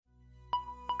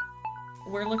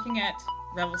we're looking at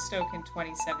Revelstoke in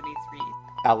 2073.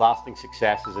 Our lasting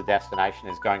success as a destination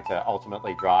is going to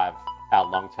ultimately drive our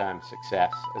long-term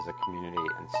success as a community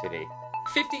and city.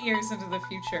 50 years into the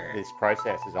future. This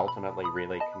process is ultimately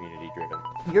really community-driven.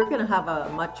 You're going to have a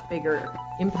much bigger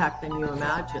impact than you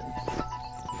imagine.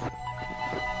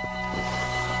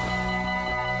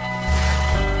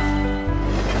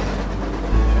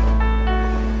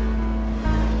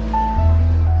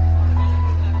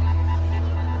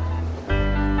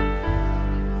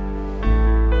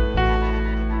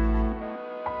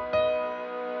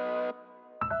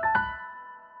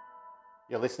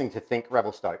 You're listening to Think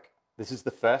Revelstoke. This is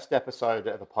the first episode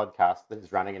of a podcast that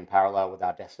is running in parallel with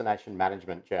our destination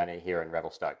management journey here in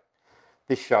Revelstoke.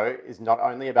 This show is not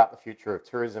only about the future of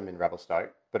tourism in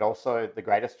Revelstoke, but also the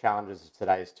greatest challenges of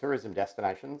today's tourism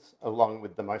destinations, along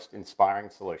with the most inspiring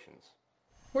solutions.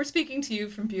 We're speaking to you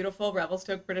from beautiful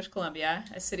Revelstoke, British Columbia,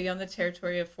 a city on the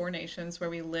territory of 4 nations where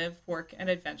we live, work, and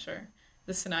adventure: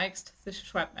 the Sinixt, the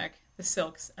Secwepemc, the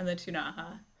Syilx, and the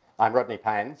Ktunaxa. I'm Rodney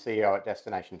Payne, CEO at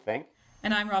Destination Think.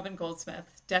 And I'm Robin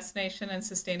Goldsmith, Destination and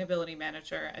Sustainability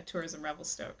Manager at Tourism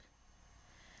Revelstoke.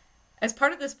 As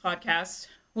part of this podcast,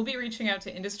 we'll be reaching out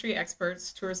to industry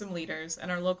experts, tourism leaders, and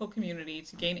our local community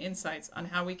to gain insights on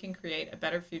how we can create a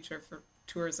better future for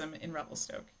tourism in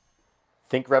Revelstoke.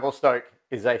 Think Revelstoke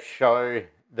is a show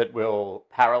that will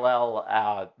parallel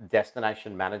our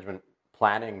destination management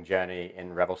planning journey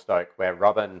in Revelstoke, where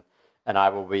Robin and I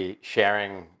will be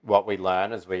sharing what we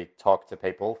learn as we talk to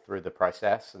people through the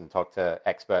process and talk to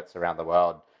experts around the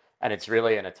world. And it's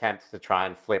really an attempt to try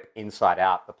and flip inside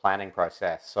out the planning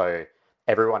process so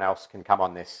everyone else can come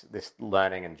on this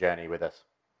learning and journey with us.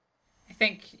 I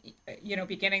think,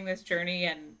 beginning this journey,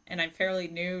 and I'm fairly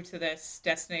new to this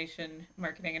destination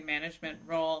marketing and management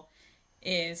role,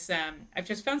 is I've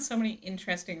just found so many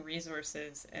interesting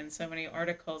resources and so many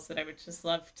articles that I would just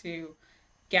love to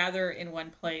gather in one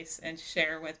place and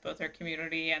share with both our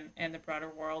community and the broader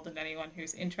world and anyone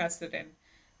who's interested in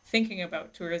thinking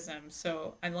about tourism.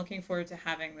 So I'm looking forward to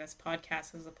having this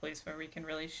podcast as a place where we can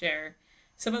really share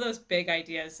some of those big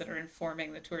ideas that are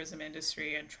informing the tourism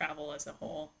industry and travel as a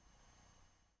whole.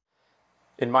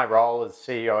 In my role as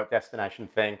CEO at Destination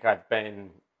Think, I've been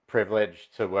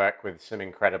privileged to work with some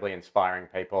incredibly inspiring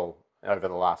people over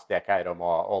the last decade or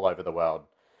more all over the world,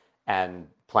 and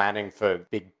planning for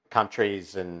big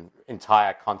countries and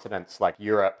entire continents like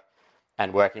Europe,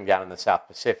 and working down in the South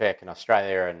Pacific and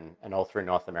Australia and all through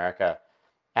North America.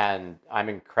 And I'm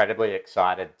incredibly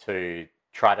excited to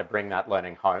try to bring that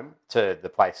learning home to the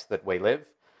place that we live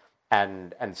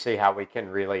and see how we can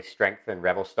really strengthen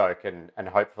Revelstoke and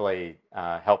hopefully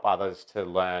help others to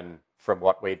learn from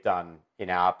what we've done in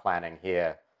our planning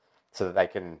here so that they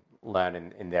can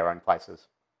learn in their own places.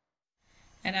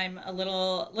 And I'm a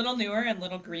little newer and a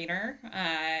little greener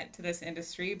to this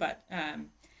industry, but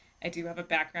I do have a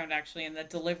background actually in the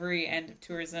delivery end of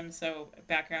tourism, so a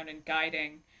background in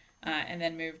guiding, and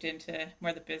then moved into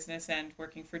more the business end,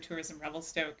 working for Tourism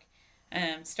Revelstoke,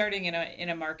 starting in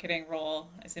a marketing role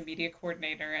as a media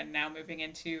coordinator, and now moving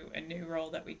into a new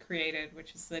role that we created,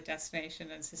 which is the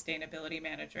Destination and Sustainability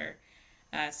Manager.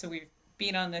 So we've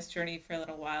been on this journey for a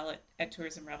little while at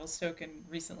Tourism Revelstoke, and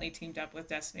recently teamed up with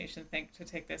Destination Think to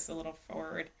take this a little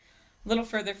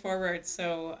further forward.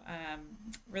 So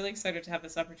really excited to have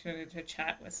this opportunity to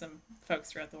chat with some folks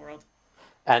throughout the world.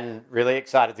 And really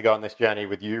excited to go on this journey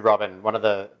with you, Robin. One of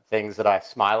the things that I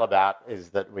smile about is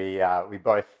that we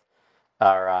both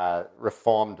are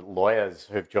reformed lawyers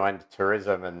who've joined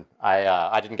tourism, and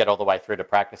I didn't get all the way through to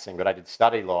practicing, but I did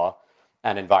study law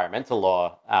and environmental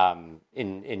law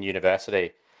in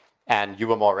university. And you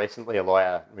were more recently a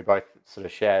lawyer. We both sort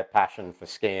of share passion for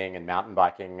skiing and mountain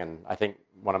biking. And I think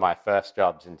one of my first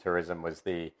jobs in tourism was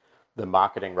the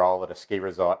marketing role at a ski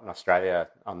resort in Australia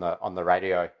on the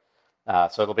radio.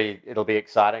 So it'll be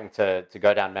exciting to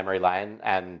go down memory lane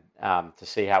and to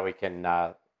see how we can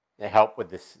help with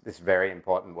this very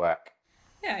important work.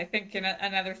 Yeah, I think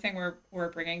another thing we're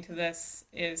bringing to this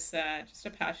is just a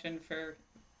passion for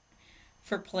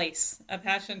place, a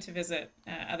passion to visit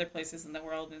other places in the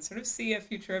world and sort of see a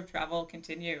future of travel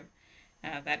continue.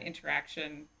 That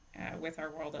interaction with our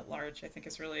world at large, I think,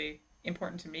 is really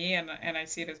important to me, and I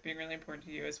see it as being really important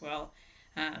to you as well.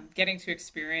 Getting to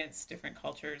experience different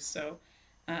cultures. So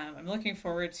I'm looking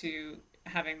forward to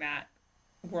having that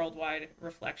worldwide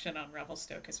reflection on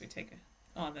Revelstoke as we take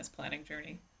on this planning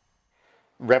journey.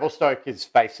 Revelstoke is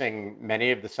facing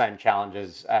many of the same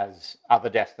challenges as other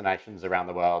destinations around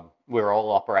the world. We're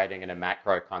all operating in a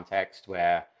macro context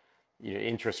where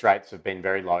interest rates have been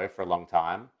very low for a long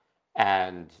time,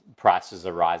 and prices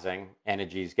are rising,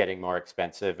 energy is getting more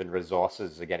expensive, and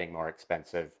resources are getting more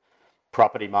expensive.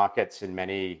 Property markets in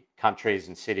many countries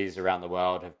and cities around the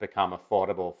world have become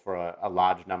affordable for a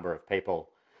large number of people.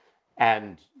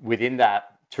 And within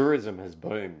that, tourism has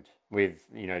boomed. We've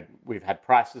had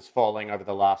prices falling over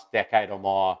the last decade or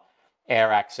more,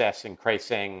 air access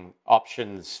increasing,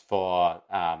 options for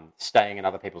staying in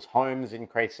other people's homes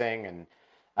increasing,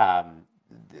 and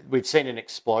we've seen an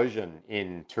explosion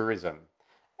in tourism.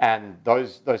 And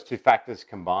those two factors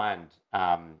combined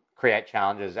create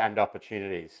challenges and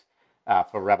opportunities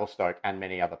for Revelstoke and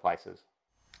many other places.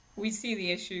 We see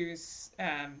the issues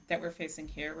that we're facing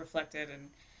here reflected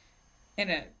in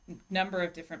a number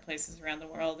of different places around the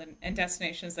world, and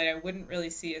destinations that I wouldn't really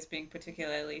see as being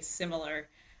particularly similar.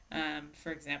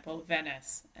 For example,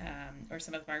 Venice, or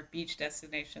some of our beach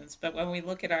destinations. But when we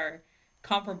look at our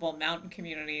comparable mountain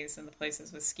communities and the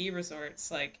places with ski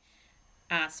resorts like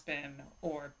Aspen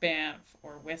or Banff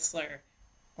or Whistler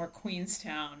or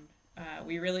Queenstown,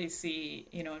 we really see,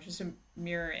 just a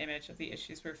mirror image of the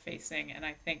issues we're facing. And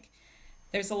I think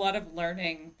there's a lot of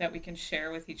learning that we can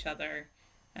share with each other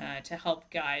to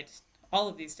help guide all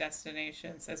of these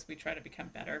destinations as we try to become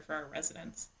better for our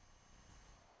residents.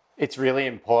 It's really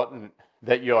important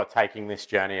that you're taking this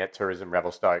journey at Tourism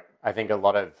Revelstoke. I think a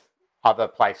lot of other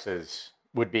places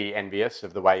would be envious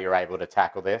of the way you're able to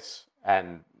tackle this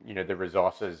and, the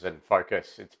resources and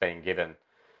focus it's being given.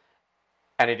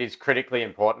 And it is critically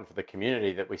important for the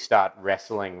community that we start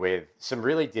wrestling with some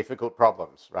really difficult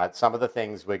problems, right? Some of the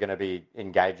things we're going to be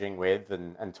engaging with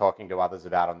and talking to others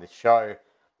about on this show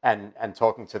and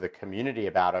talking to the community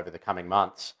about over the coming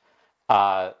months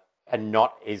are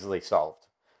not easily solved.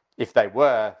 If they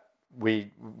were,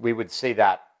 we would see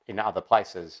that in other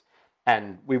places.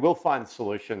 And we will find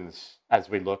solutions as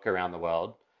we look around the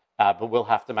world, but we'll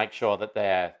have to make sure that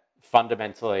they're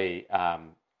fundamentally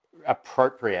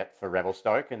appropriate for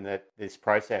Revelstoke and that this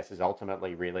process is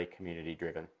ultimately really community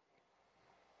driven.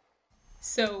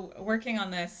 So working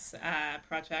on this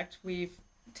project, we've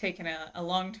taken a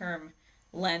long-term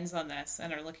lens on this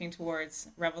and are looking towards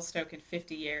Revelstoke in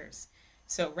 50 years.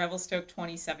 So Revelstoke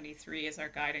 2073 is our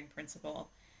guiding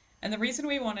principle. And the reason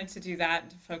we wanted to do that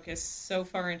and to focus so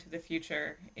far into the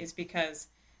future is because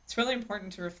it's really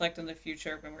important to reflect on the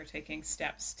future when we're taking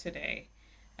steps today.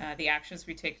 The actions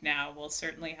we take now will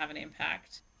certainly have an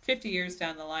impact 50 years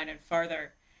down the line and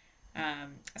farther.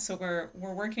 So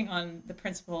we're working on the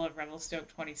principle of Revelstoke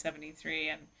 2073,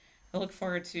 and I look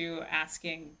forward to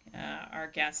asking our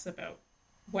guests about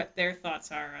what their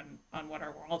thoughts are on what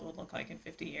our world would look like in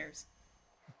 50 years.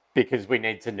 Because we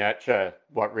need to nurture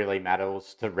what really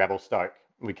matters to Revelstoke.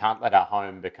 We can't let our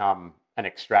home become an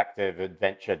extractive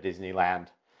adventure Disneyland.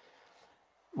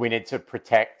 We need to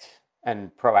protect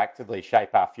and proactively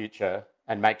shape our future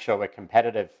and make sure we're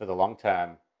competitive for the long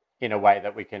term in a way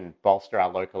that we can bolster our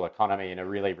local economy in a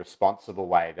really responsible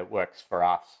way that works for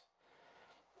us.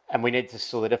 And we need to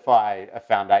solidify a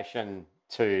foundation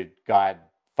to guide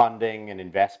funding and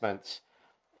investments,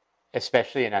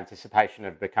 especially in anticipation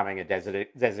of becoming a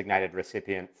designated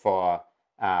recipient for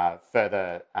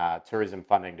further tourism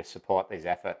funding to support these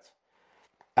efforts.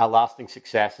 Our lasting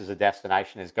success as a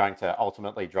destination is going to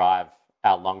ultimately drive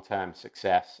our long-term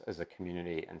success as a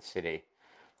community and city.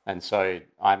 And so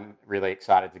I'm really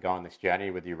excited to go on this journey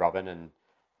with you, Robin, and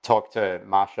talk to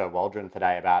Marsha Waldron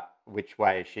today about which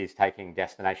way she's taking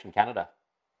Destination Canada.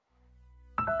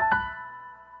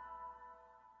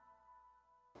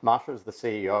 Marsha is the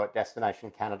CEO at Destination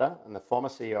Canada and the former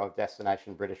CEO of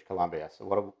Destination British Columbia. So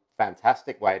what a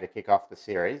fantastic way to kick off the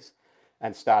series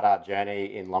and start our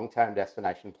journey in long-term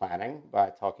destination planning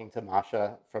by talking to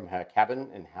Marsha from her cabin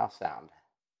in Howe Sound.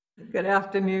 Good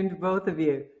afternoon to both of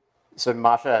you. So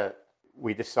Marsha,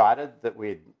 we decided that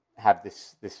we'd have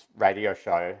this radio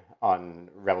show on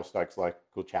Revelstoke's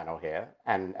local channel here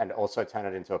and also turn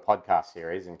it into a podcast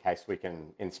series in case we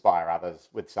can inspire others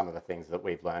with some of the things that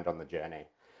we've learned on the journey.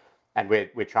 And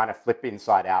we're trying to flip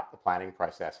inside out the planning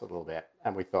process a little bit.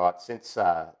 And we thought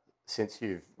since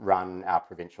you've run our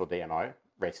provincial DMO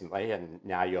recently and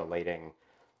now you're leading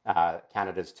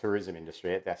Canada's tourism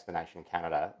industry at Destination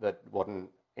Canada, that what an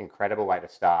incredible way to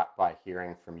start by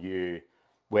hearing from you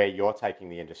where you're taking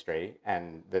the industry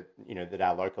and that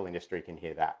our local industry can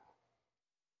hear that.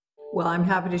 Well, I'm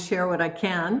happy to share what I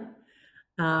can.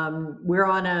 We're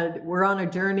on a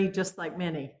journey just like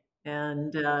many,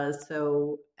 and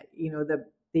so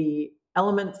the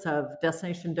elements of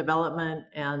destination development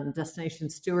and destination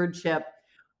stewardship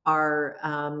are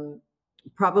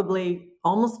probably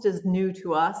almost as new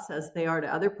to us as they are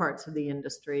to other parts of the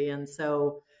industry, and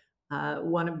so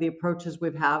one of the approaches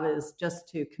we've have is just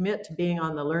to commit to being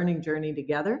on the learning journey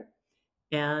together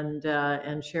and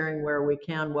sharing where we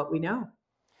can what we know.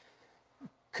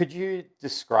 Could you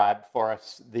describe for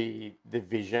us the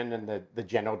vision and the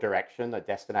general direction that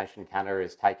Destination Canada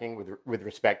is taking with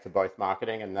respect to both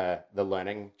marketing and the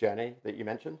learning journey that you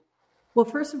mentioned? Well,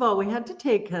 first of all, we had to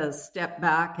take a step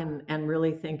back and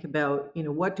really think about,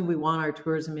 what do we want our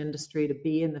tourism industry to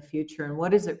be in the future, and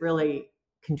what is it really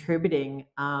contributing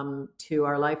to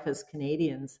our life as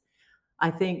Canadians?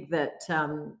 I think that,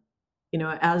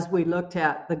 as we looked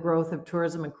at the growth of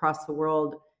tourism across the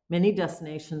world, many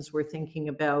destinations were thinking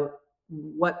about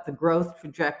what the growth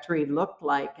trajectory looked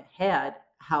like ahead,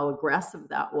 how aggressive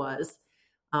that was.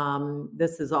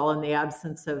 This is all in the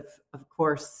absence of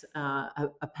course,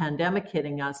 a pandemic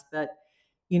hitting us. But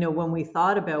when we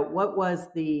thought about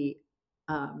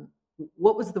um,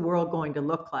 what was the world going to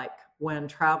look like when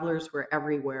travelers were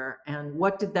everywhere, and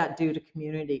what did that do to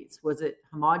communities? Was it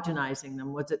homogenizing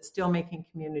them? Was it still making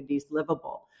communities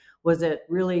livable? Was it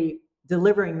really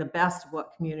delivering the best of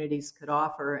what communities could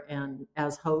offer and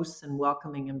as hosts and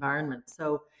welcoming environments?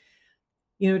 So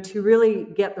to really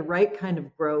get the right kind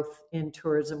of growth in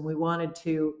tourism, we wanted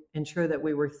to ensure that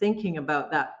we were thinking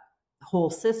about that whole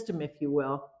system, if you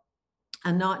will,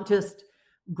 and not just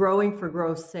growing for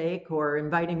growth's sake or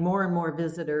inviting more and more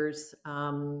visitors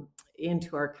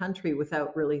into our country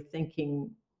without really thinking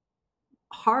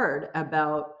hard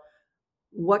about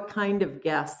what kind of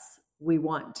guests we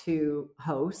want to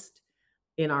host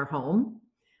in our home,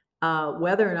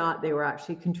 whether or not they were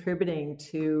actually contributing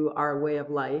to our way of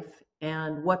life,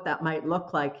 and what that might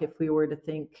look like if we were to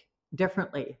think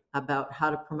differently about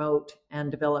how to promote and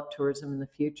develop tourism in the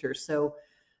future. So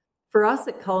for us,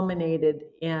 it culminated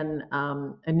in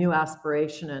a new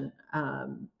aspiration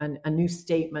and a new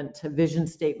statement, a vision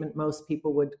statement, most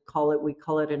people would call it. We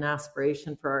call it an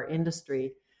aspiration for our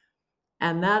industry.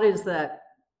 And that is that,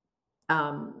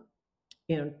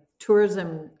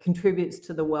 tourism contributes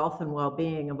to the wealth and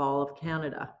well-being of all of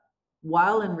Canada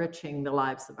while enriching the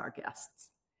lives of our guests.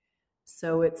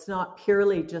 So it's not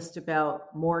purely just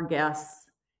about more guests.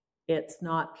 It's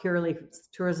not purely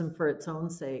tourism for its own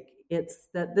sake. It's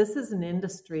that this is an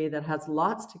industry that has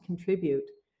lots to contribute.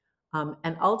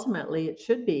 And ultimately, it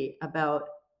should be about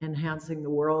enhancing the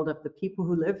world of the people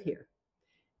who live here.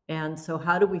 And so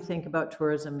how do we think about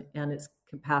tourism and its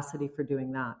capacity for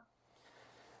doing that?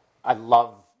 I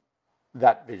love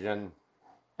that vision,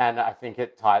 and I think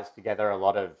it ties together a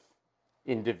lot of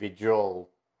individual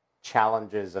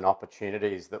challenges and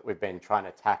opportunities that we've been trying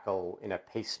to tackle in a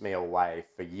piecemeal way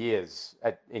for years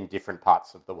in different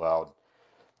parts of the world.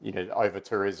 Over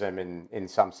tourism in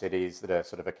some cities that are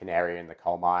sort of a canary in the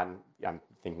coal mine. I'm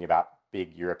thinking about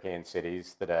big European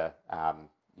cities that are,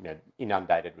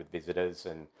 inundated with visitors,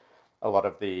 and a lot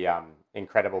of the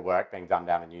incredible work being done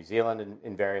down in New Zealand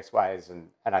in various ways. And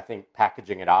I think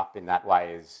packaging it up in that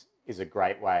way is a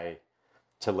great way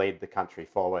to lead the country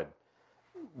forward.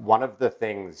 One of the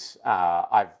things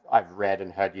I've read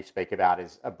and heard you speak about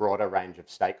is a broader range of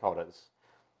stakeholders.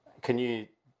 Can you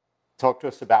talk to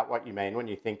us about what you mean when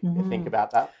you think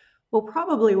about that? Well,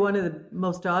 probably one of the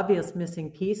most obvious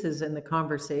missing pieces in the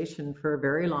conversation for a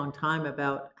very long time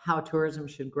about how tourism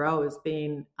should grow is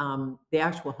being the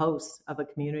actual hosts of a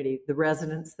community, the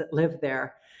residents that live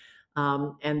there,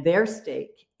 and their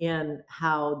stake in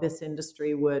how this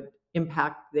industry would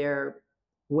impact their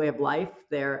way of life,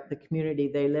 the community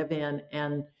they live in,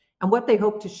 and what they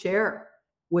hope to share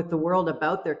with the world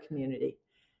about their community.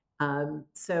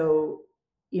 So,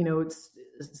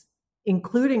 it's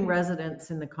including residents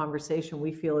in the conversation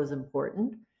we feel is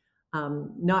important,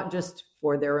 not just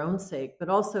for their own sake, but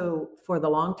also for the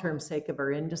long-term sake of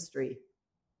our industry.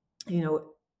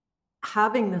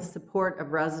 Having the support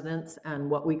of residents and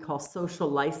what we call social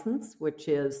license, which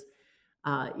is,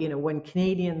 when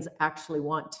Canadians actually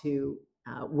want to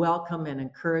welcome and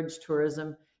encourage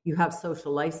tourism, you have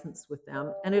social license with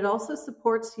them. And it also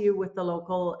supports you with the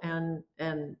local and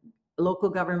local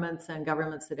governments and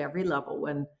governments at every level.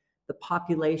 When the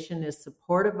population is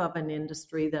supportive of an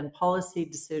industry, then policy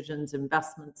decisions,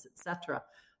 investments, etc.,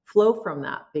 flow from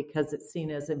that because it's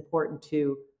seen as important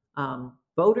to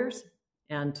voters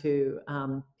and to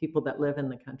people that live in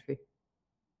the country.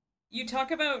 You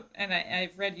talk about, and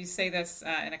I've read you say this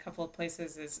in a couple of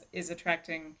places, is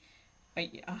attracting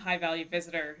a high value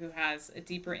visitor who has a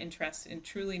deeper interest in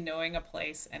truly knowing a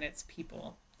place and its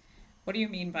people. What do you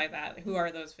mean by that? Who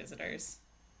are those visitors?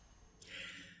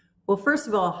 Well, first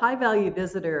of all, high value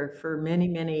visitor for many,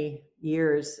 many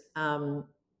years,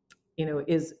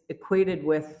 is equated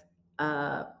with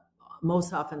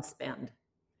most often spend,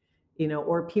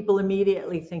 or people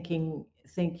immediately thinking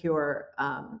think you're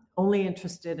only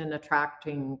interested in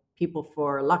attracting people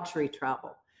for luxury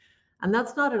travel. And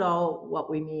that's not at all what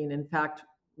we mean. In fact,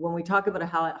 when we talk about a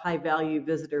high value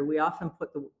visitor, we often put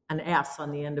an S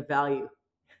on the end of value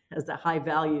as a high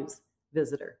values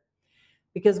visitor.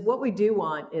 Because what we do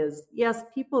want is, yes,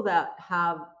 people that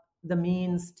have the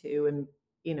means to, and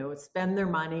spend their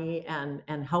money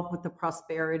and help with the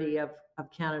prosperity of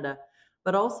Canada,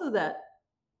 but also that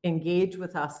engage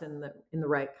with us in the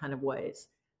right kind of ways,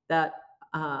 that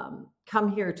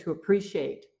come here to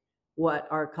appreciate what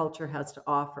our culture has to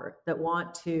offer, that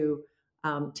want to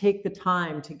take the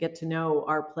time to get to know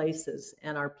our places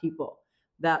and our people,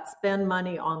 that spend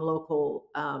money on local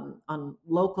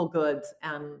goods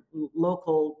and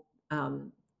local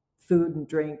food and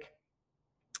drink,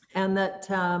 and that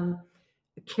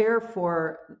care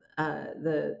for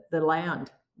the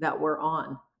land that we're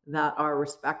on, that are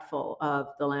respectful of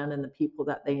the land and the people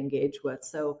that they engage with.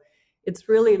 So it's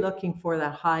really looking for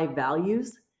that high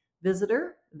values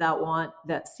visitor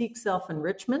that seeks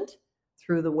self-enrichment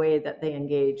through the way that they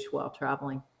engage while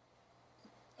traveling.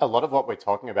 A lot of what we're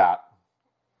talking about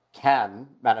can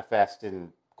manifest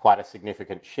in quite a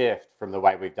significant shift from the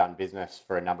way we've done business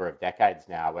for a number of decades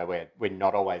now, where we're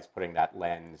not always putting that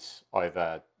lens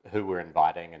over who we're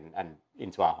inviting and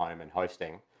into our home and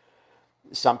hosting.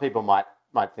 Some people might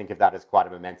think of that as quite a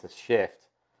momentous shift.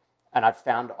 And I've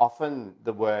found often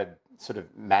the word sort of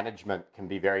management can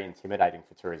be very intimidating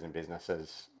for tourism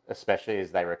businesses, especially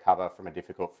as they recover from a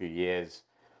difficult few years.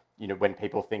 When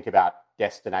people think about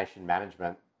destination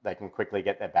management, they can quickly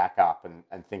get their back up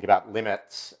and think about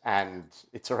limits, and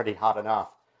it's already hard enough.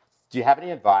 Do you have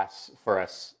any advice for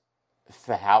us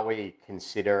for how we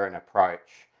consider an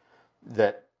approach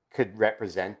that could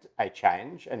represent a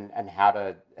change and how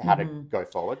to go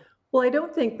forward? Well, I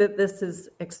don't think that this is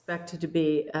expected to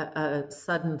be a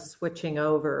sudden switching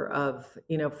over of,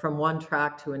 from one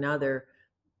track to another.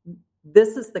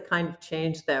 This is the kind of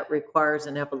change that requires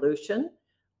an evolution.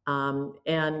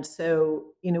 And so,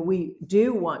 we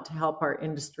do want to help our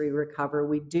industry recover.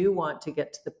 We do want to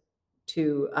get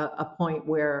to a point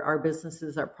where our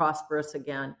businesses are prosperous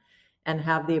again and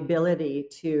have the ability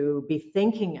to be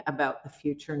thinking about the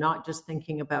future, not just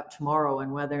thinking about tomorrow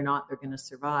and whether or not they're going to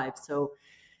survive. So,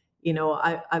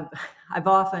 I've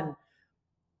often,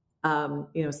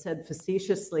 said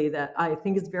facetiously that I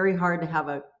think it's very hard to have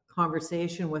a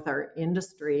conversation with our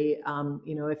industry.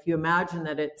 If you imagine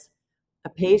that it's a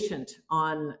patient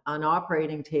on an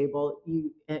operating table,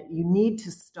 you need to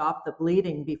stop the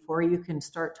bleeding before you can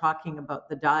start talking about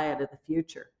the diet of the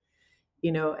future.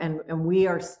 And we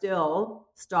are still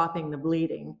stopping the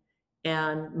bleeding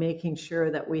and making sure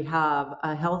that we have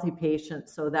a healthy patient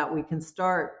so that we can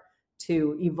start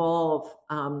to evolve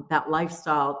that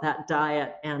lifestyle, that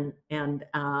diet, and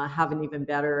have an even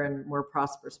better and more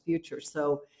prosperous future.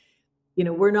 So,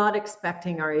 we're not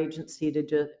expecting our industry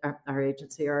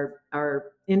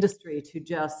to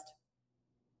just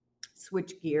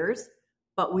switch gears,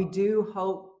 but we do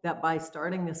hope that by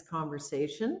starting this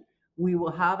conversation, we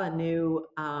will have a new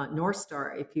North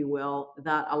Star, if you will,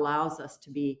 that allows us to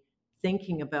be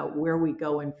thinking about where we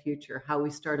go in future, how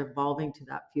we start evolving to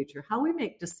that future, how we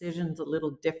make decisions a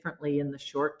little differently in the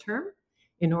short term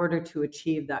in order to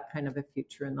achieve that kind of a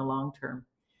future in the long term.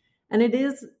 And it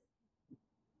is,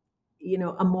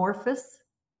 amorphous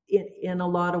in a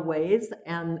lot of ways.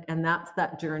 And that's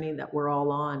that journey that we're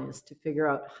all on, is to figure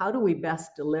out how do we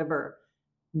best deliver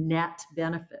net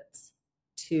benefits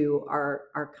to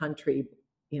our country,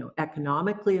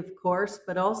 economically, of course,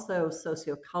 but also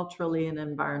socioculturally and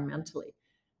environmentally,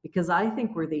 because I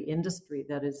think we're the industry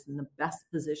that is in the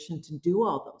best position to do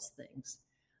all those things.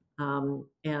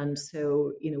 And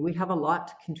so, we have a lot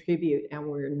to contribute, and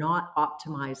we're not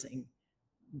optimizing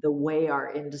the way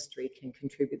our industry can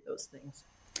contribute those things.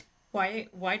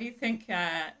 Why do you think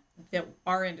that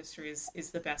our industry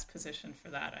is the best position for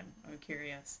that? I'm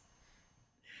curious.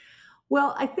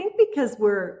 Well, I think because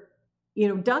we're,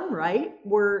 done right,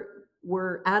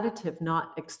 we're additive,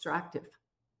 not extractive.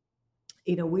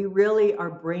 We really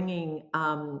are bringing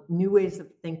new ways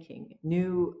of thinking,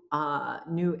 new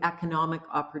economic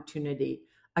opportunity,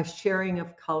 a sharing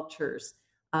of cultures,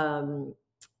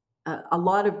 a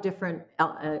lot of different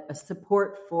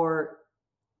support for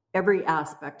every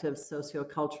aspect of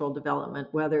sociocultural development,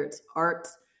 whether it's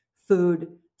arts,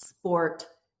 food, sport,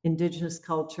 Indigenous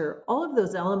culture. All of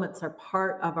those elements are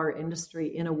part of our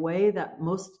industry in a way that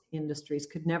most industries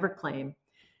could never claim.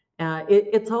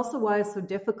 It's also why it's so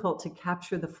difficult to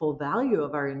capture the full value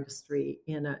of our industry.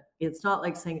 It's not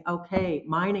like saying, okay,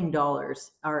 mining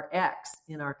dollars are X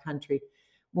in our country.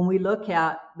 When we look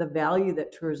at the value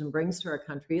that tourism brings to our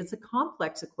country, it's a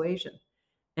complex equation.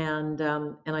 And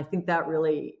I think that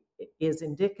really is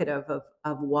indicative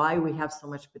of why we have so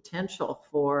much potential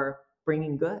for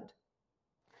bringing good.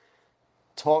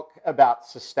 Talk about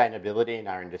sustainability in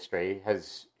our industry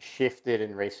has shifted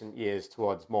in recent years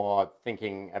towards more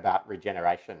thinking about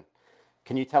regeneration.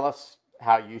 Can you tell us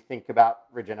how you think about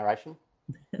regeneration?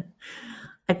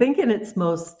 I think in its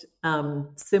most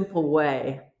simple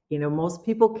way, most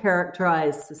people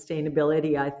characterize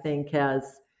sustainability, I think,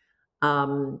 as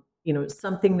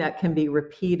something that can be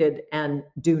repeated and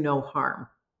do no harm.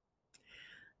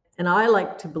 And I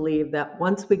like to believe that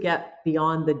once we get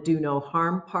beyond the do no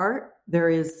harm part, there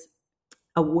is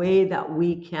a way that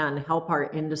we can help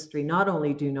our industry not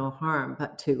only do no harm,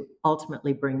 but to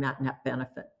ultimately bring that net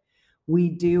benefit. We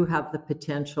do have the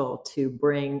potential to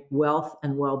bring wealth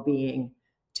and well-being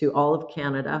to all of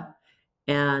Canada,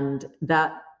 and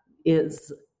that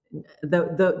is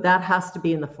that has to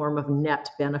be in the form of net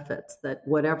benefits, that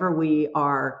whatever we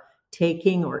are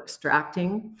taking or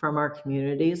extracting from our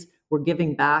communities, we're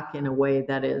giving back in a way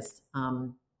that is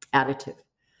additive.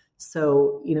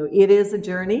 So, it is a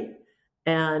journey.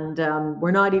 And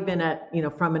we're not even at,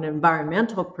 from an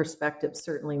environmental perspective,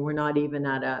 certainly we're not even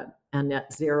at a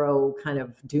net zero kind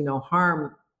of do no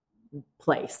harm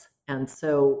place. And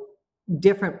so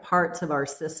different parts of our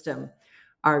system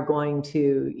are going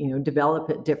to,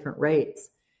 develop at different rates.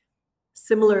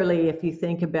 Similarly, if you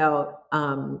think about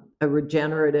a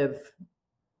regenerative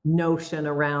notion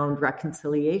around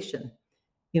reconciliation,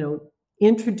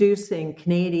 introducing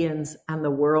Canadians and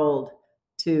the world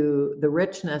to the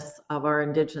richness of our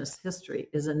Indigenous history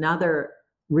is another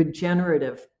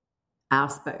regenerative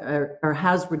aspect, or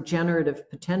has regenerative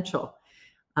potential.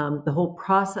 The whole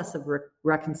process of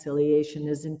reconciliation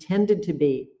is intended to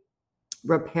be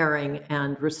repairing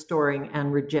and restoring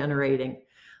and regenerating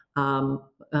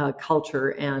culture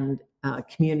and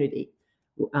community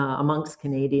amongst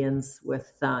Canadians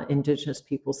with Indigenous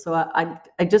people. So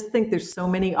I just think there's so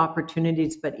many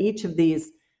opportunities, but each of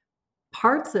these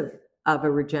parts of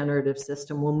a regenerative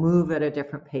system will move at a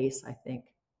different pace, I think.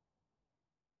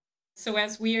 So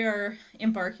as we are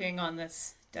embarking on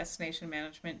this destination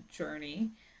management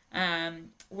journey,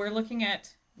 we're looking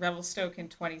at Revelstoke in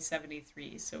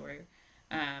 2073. So we're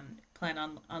plan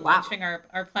on Wow. launching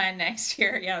our plan next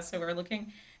year. Yeah, so we're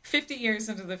looking 50 years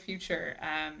into the future,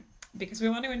 because we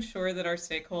want to ensure that our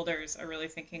stakeholders are really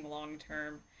thinking long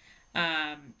term,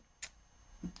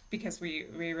 because we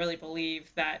really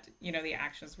believe that the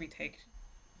actions we take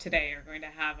today are going to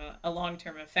have a long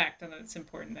term effect, and it's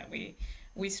important that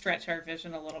we stretch our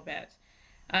vision a little bit.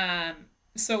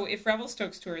 So if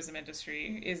Revelstoke's tourism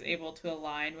industry is able to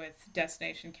align with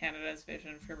Destination Canada's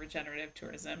vision for regenerative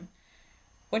tourism,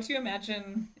 what do you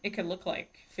imagine it could look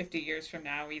like 50 years from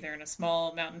now, either in a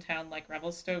small mountain town like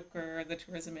Revelstoke or the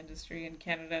tourism industry in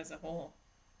Canada as a whole?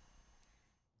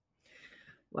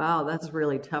 Wow, that's a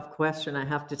really tough question, I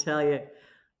have to tell you.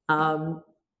 Um,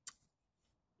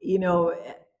 you know,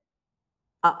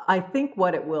 I think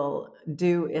what it will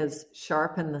do is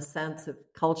sharpen the sense of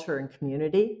culture and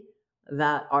community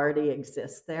that already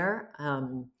exists there.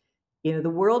 The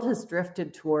world has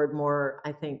drifted toward more,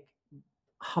 I think,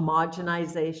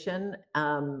 homogenization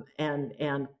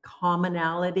and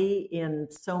commonality in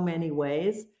so many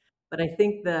ways. But I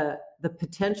think the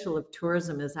potential of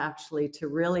tourism is actually to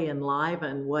really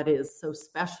enliven what is so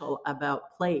special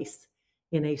about place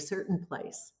in a certain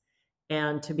place,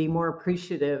 and to be more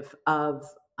appreciative of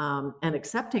and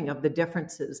accepting of the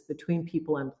differences between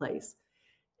people and place,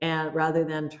 and rather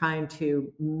than trying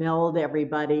to meld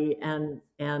everybody and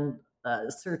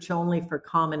search only for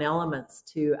common elements,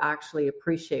 to actually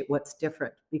appreciate what's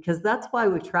different, because that's why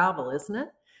we travel, isn't it?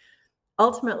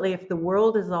 Ultimately, if the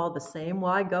world is all the same,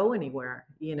 why go anywhere?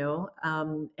 And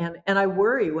I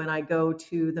worry when I go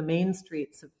to the main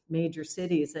streets of major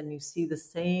cities and you see the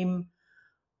same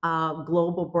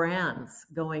global brands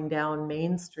going down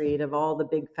Main Street, of all the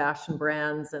big fashion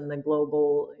brands and the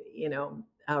global,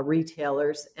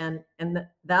 retailers, and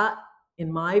that,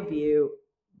 in my view,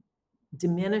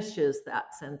 diminishes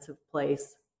that sense of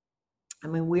place. I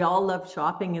mean, we all love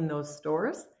shopping in those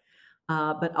stores,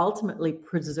 but ultimately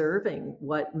preserving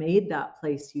what made that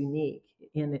place unique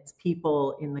in its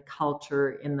people, in the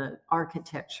culture, in the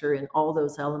architecture, in all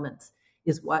those elements,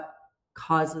 is what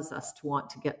causes us to want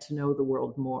to get to know the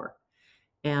world more.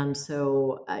 And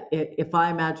so, if I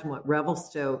imagine what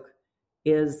Revelstoke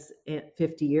is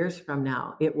 50 years from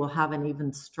now, it will have an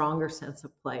even stronger sense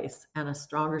of place and a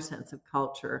stronger sense of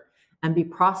culture, and be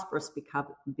prosperous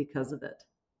because of it.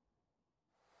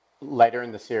 Later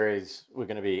in the series, we're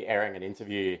going to be airing an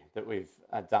interview that we've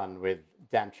done with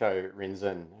Damcho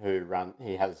Rinzin,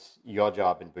 he has Your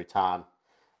Job in Bhutan.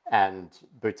 And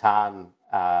Bhutan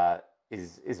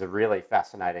is a really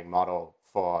fascinating model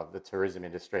for the tourism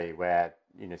industry, where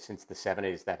since the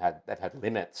 70s that had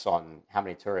limits on how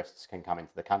many tourists can come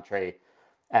into the country,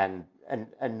 and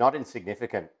not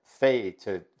insignificant fee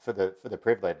for the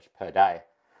privilege per day.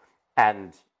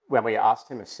 And when we asked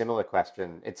him a similar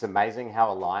question, it's amazing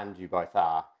how aligned you both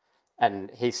are. And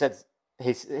he said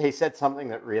something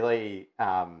that really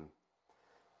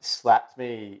slapped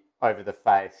me over the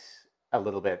face a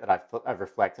little bit, that I've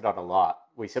reflected on a lot.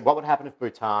 We said, what would happen if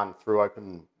Bhutan threw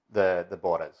open the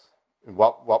borders?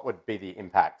 What would be the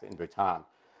impact in Bhutan?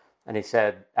 And he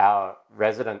said, our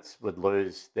residents would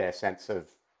lose their sense of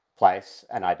place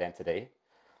and identity,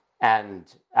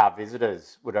 and our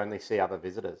visitors would only see other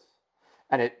visitors.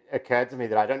 And it occurred to me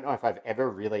that I don't know if I've ever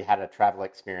really had a travel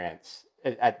experience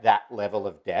at that level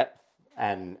of depth,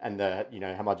 and the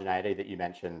homogeneity that you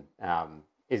mentioned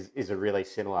is a really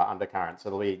similar undercurrent. So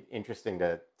it'll be interesting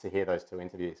to hear those two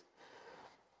interviews.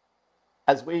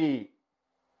 As we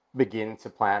begin to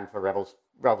plan for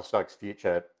Revelstoke's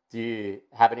future, do you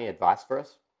have any advice for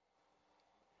us?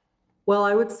 Well,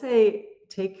 I would say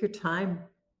take your time.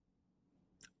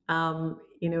 To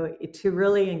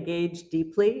really engage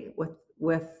deeply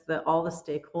with all the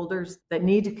stakeholders that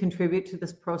need to contribute to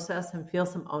this process and feel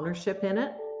some ownership in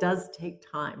it does take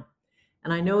time.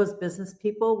 And I know as business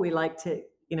people, we like to,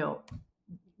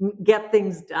 get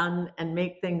things done and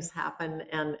make things happen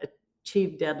and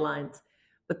achieve deadlines.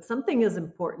 But something as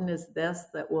important as this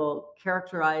that will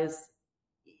characterize,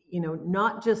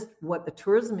 not just what the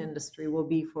tourism industry will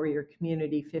be for your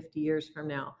community 50 years from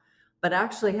now, but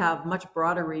actually have much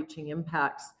broader reaching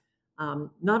impacts,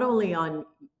 not only on,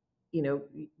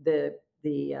 the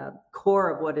core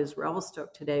of what is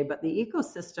Revelstoke today, but the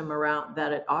ecosystem around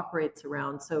that it operates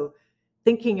around. So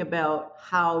thinking about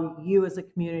how you as a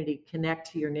community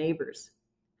connect to your neighbors,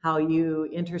 how you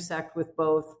intersect with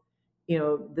both,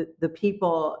 the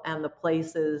people and the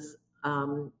places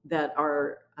that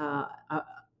are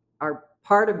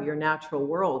part of your natural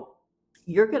world,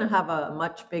 you're going to have a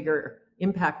much bigger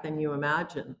impact than you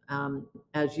imagine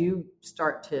as you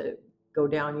start to go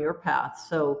down your path.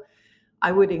 So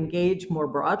I would engage more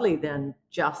broadly than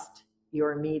just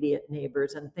your immediate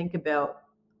neighbors and think about,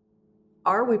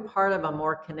 are we part of a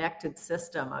more connected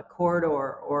system, a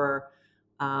corridor or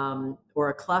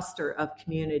a cluster of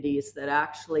communities that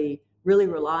actually really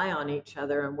rely on each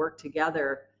other and work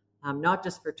together, not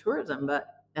just for tourism,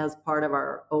 but as part of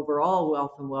our overall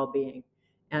wealth and well-being,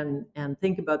 and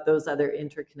think about those other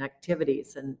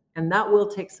interconnectivities. And that will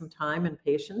take some time and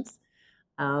patience.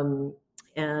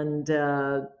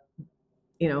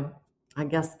 I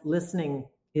guess listening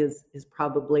is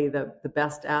probably the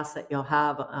best asset you'll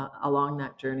have along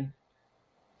that journey.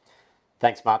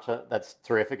 Thanks, Marcia. That's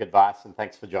terrific advice, and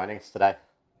thanks for joining us today.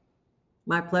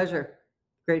 My pleasure.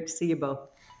 Great to see you both.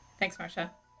 Thanks,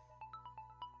 Marcia.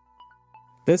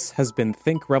 This has been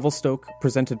Think Revelstoke,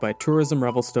 presented by Tourism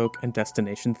Revelstoke and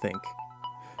Destination Think.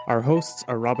 Our hosts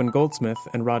are Robin Goldsmith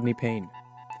and Rodney Payne.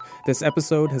 This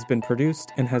episode has been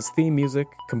produced and has theme music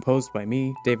composed by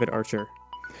me, David Archer.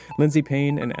 Lindsay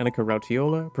Payne and Annika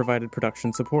Rautiola provided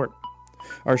production support.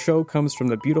 Our show comes from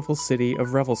the beautiful city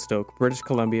of Revelstoke, British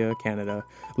Columbia, Canada,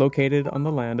 located on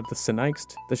the land of the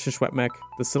Sinixt, the Shishwetmek,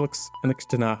 the Syilx, and the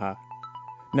Ktunaxa.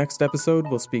 Next episode,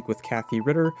 we'll speak with Kathy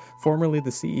Ritter, formerly the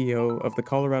CEO of the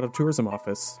Colorado Tourism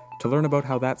Office, to learn about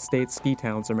how that state's ski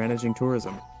towns are managing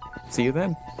tourism. See you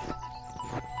then.